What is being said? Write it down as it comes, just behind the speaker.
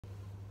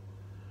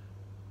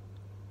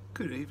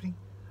Good evening.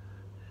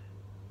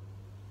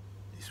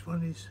 This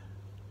one is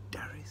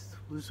Darith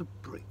was a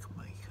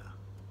brickmaker.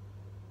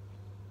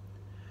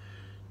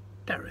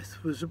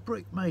 Darith was a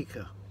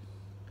brickmaker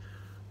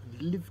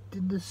and lived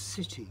in the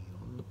city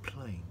on the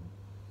plain.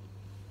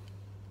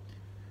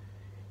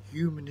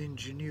 Human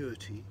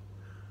ingenuity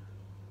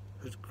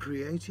had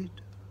created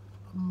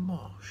a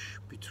marsh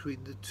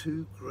between the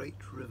two great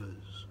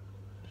rivers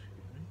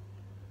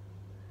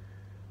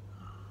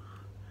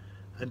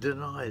and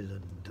an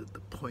island at the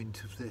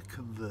point of their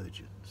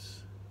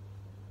convergence.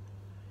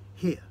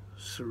 Here,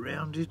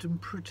 surrounded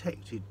and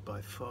protected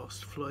by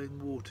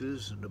fast-flowing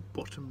waters and a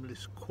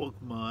bottomless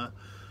quagmire,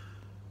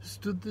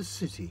 stood the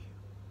city.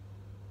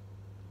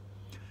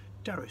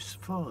 Darith's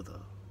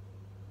father,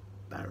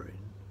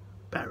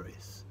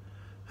 Darith,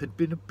 had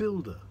been a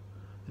builder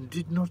and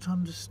did not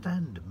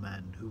understand a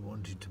man who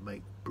wanted to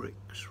make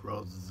bricks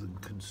rather than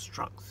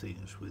construct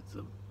things with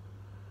them.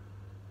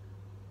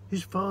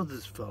 His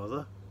father's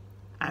father,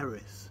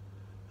 Darith,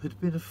 had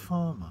been a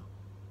farmer.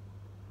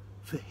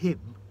 For him,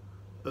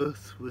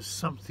 earth was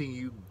something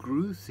you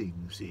grew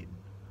things in,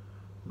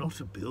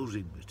 not a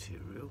building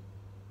material.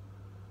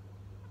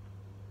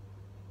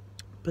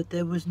 But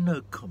there was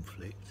no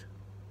conflict.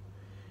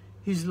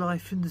 His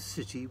life in the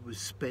city was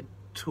spent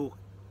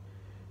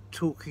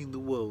talking the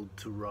world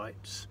to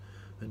rights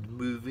and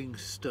moving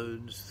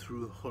stones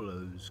through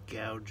hollows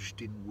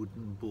gouged in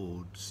wooden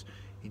boards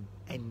in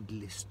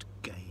endless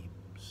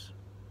games.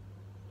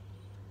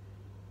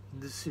 In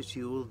the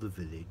city or the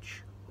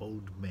village,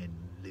 old men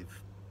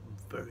live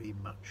very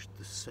much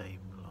the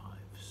same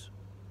lives.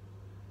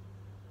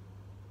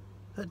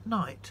 At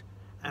night,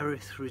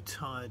 Darith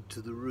retired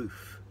to the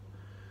roof,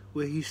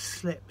 where he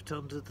slept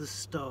under the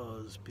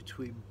stars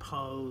between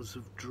piles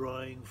of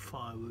drying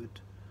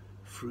firewood,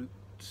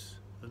 fruits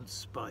and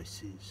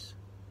spices.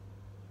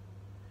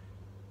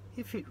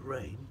 If it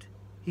rained,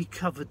 he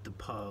covered the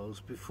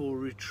piles before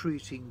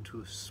retreating to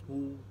a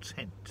small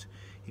tent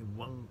in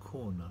one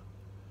corner,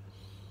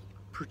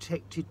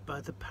 protected by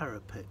the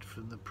parapet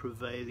from the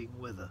prevailing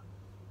weather.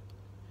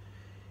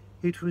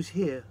 It was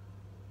here,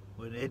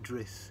 when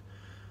Darith,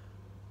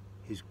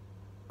 his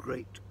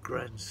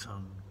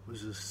great-grandson,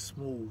 was a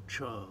small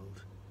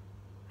child,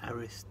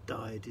 Darith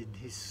died in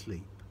his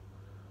sleep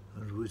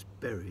and was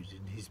buried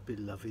in his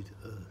beloved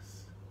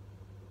earth.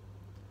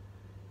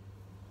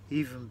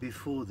 Even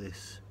before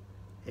this,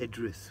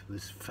 Darith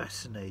was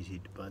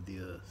fascinated by the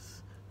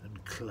earth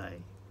and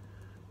clay,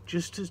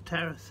 just as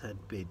Darith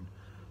had been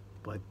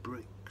by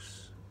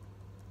bricks.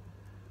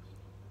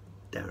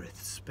 Darith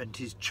spent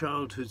his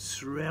childhood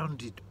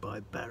surrounded by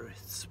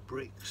Darith's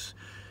bricks.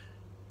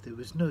 There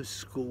was no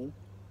school,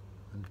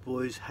 and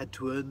boys had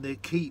to earn their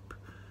keep.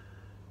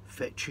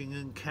 Fetching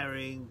and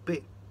carrying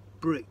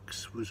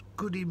bricks was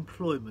good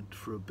employment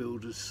for a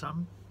builder's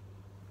son.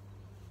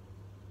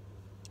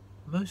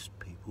 Most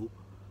people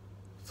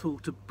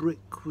thought a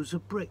brick was a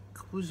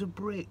brick was a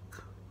brick,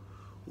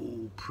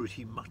 all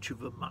pretty much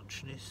of a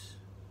muchness.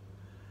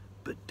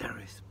 But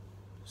Darith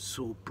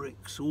saw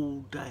bricks all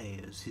day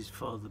as his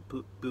father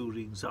put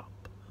buildings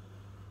up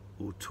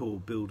or tore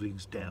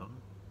buildings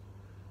down,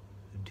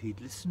 and he'd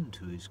listen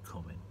to his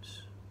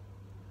comments.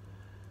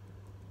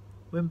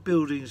 When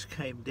buildings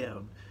came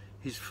down,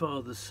 his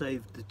father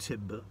saved the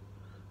timber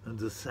and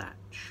the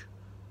thatch.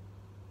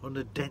 On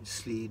a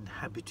densely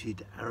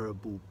inhabited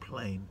arable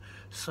plain,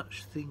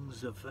 such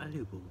things are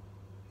valuable,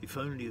 if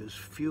only as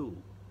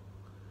fuel.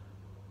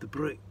 The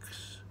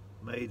bricks,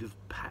 made of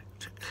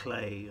packed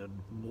clay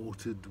and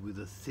mortared with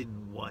a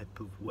thin wipe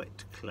of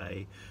wet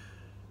clay,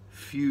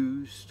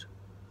 fused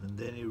and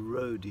then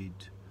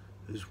eroded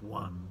as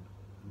one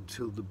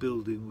until the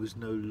building was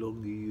no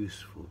longer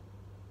useful.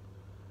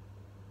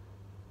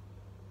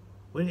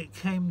 When it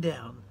came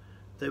down,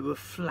 they were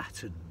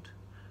flattened,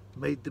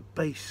 made the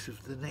base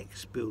of the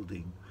next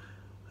building,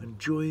 and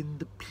joined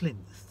the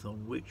plinth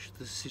on which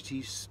the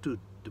city stood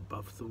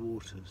above the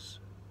waters.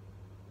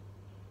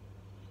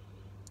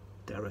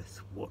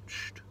 Darith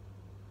watched,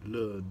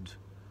 learned,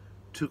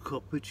 took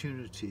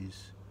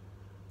opportunities,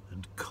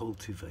 and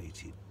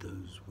cultivated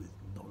those with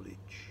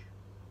knowledge.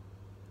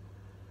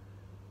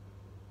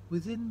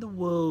 Within the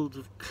world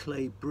of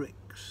clay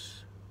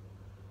bricks,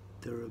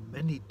 there are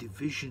many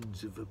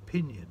divisions of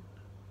opinion.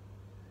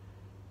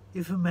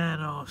 If a man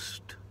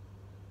asked,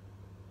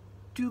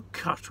 "Do you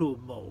cut or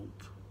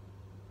mould?"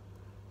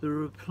 the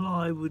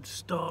reply would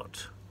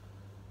start,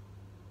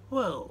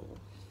 "Well,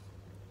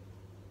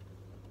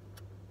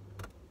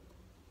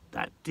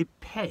 that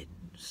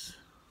depends,"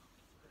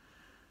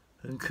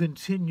 and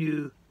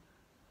continue,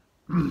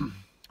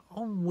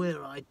 "on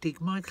where I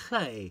dig my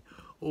clay,"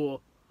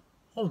 or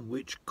 "on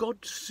which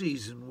God's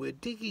season we're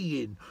digging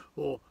in,"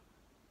 or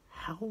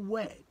 "how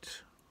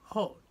wet,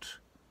 hot,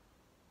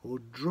 or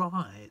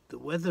dry the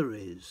weather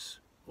is,"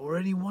 or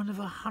any one of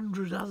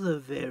 100 other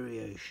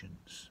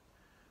variations.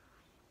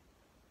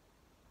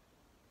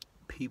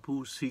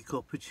 People seek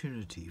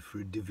opportunity for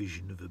a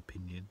division of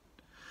opinion,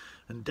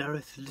 and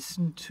Darith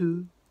listened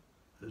to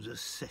and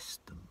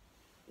assessed them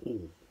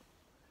all.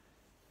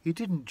 He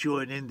didn't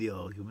join in the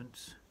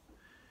arguments,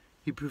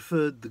 He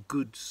preferred the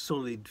good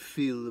solid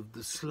feel of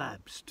the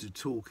slabs to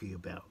talking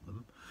about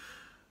them,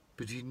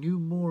 but he knew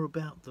more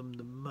about them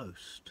than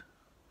most,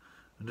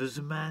 and as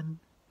a man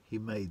he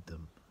made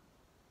them.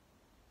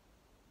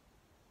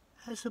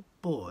 As a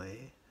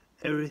boy,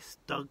 Darith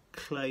dug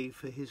clay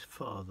for his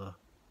father.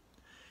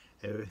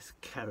 Darith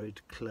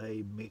carried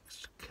clay,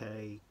 mixed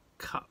clay,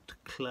 cut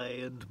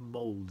clay and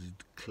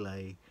moulded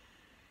clay.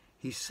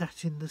 He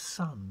sat in the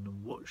sun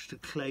and watched the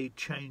clay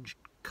change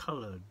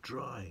colour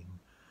drying.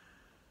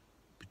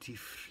 But he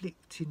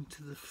flicked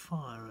into the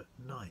fire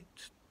at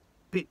night.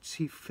 Bits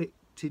he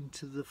flicked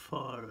into the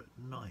fire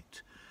at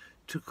night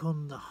took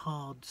on the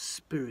hard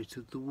spirit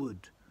of the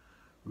wood,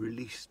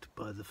 released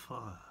by the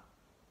fire.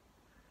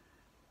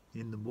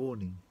 In the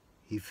morning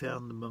he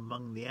found them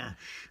among the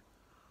ash,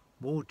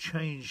 more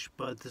changed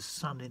by the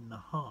sun in the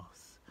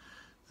hearth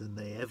than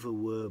they ever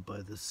were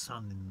by the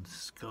sun in the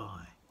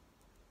sky.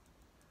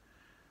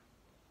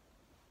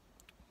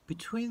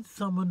 Between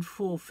thumb and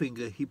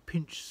forefinger he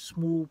pinched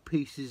small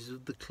pieces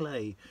of the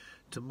clay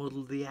to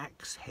model the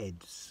axe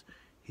heads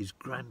his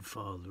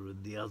grandfather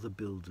and the other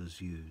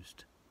builders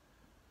used.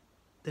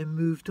 Then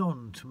moved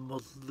on to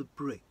model the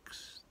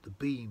bricks, the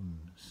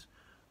beams,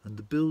 and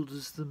the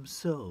builders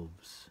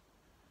themselves,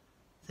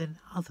 then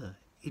other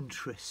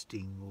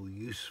interesting or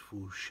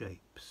useful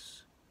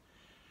shapes.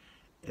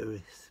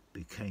 Darith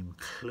became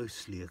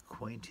closely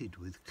acquainted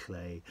with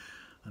clay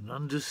and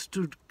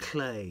understood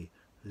clay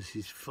as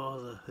his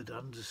father had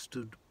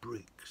understood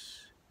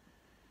bricks.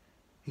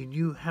 He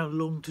knew how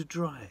long to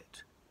dry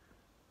it,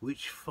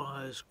 which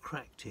fires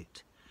cracked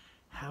it,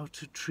 how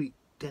to treat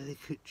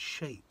delicate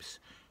shapes,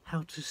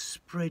 how to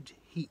spread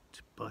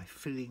heat by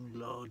filling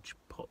large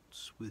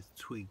pots with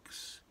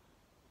twigs,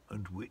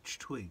 and which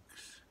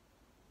twigs.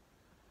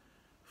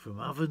 From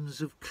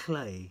ovens of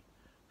clay,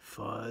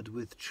 fired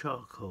with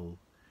charcoal,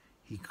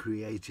 he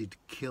created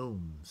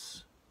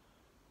kilns,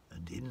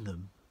 and in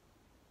them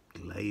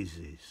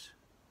glazes.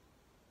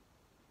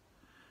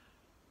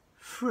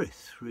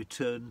 Frith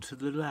returned to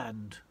the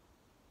land.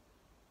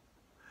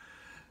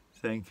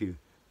 Thank you.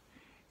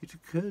 It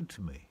occurred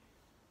to me,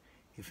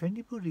 if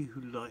anybody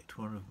who liked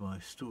one of my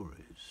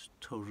stories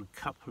told a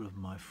couple of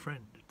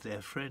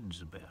their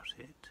friends about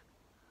it,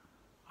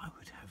 I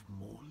would have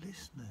more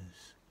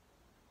listeners.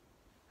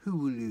 Who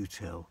will you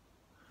tell?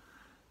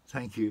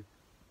 Thank you.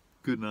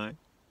 Good night.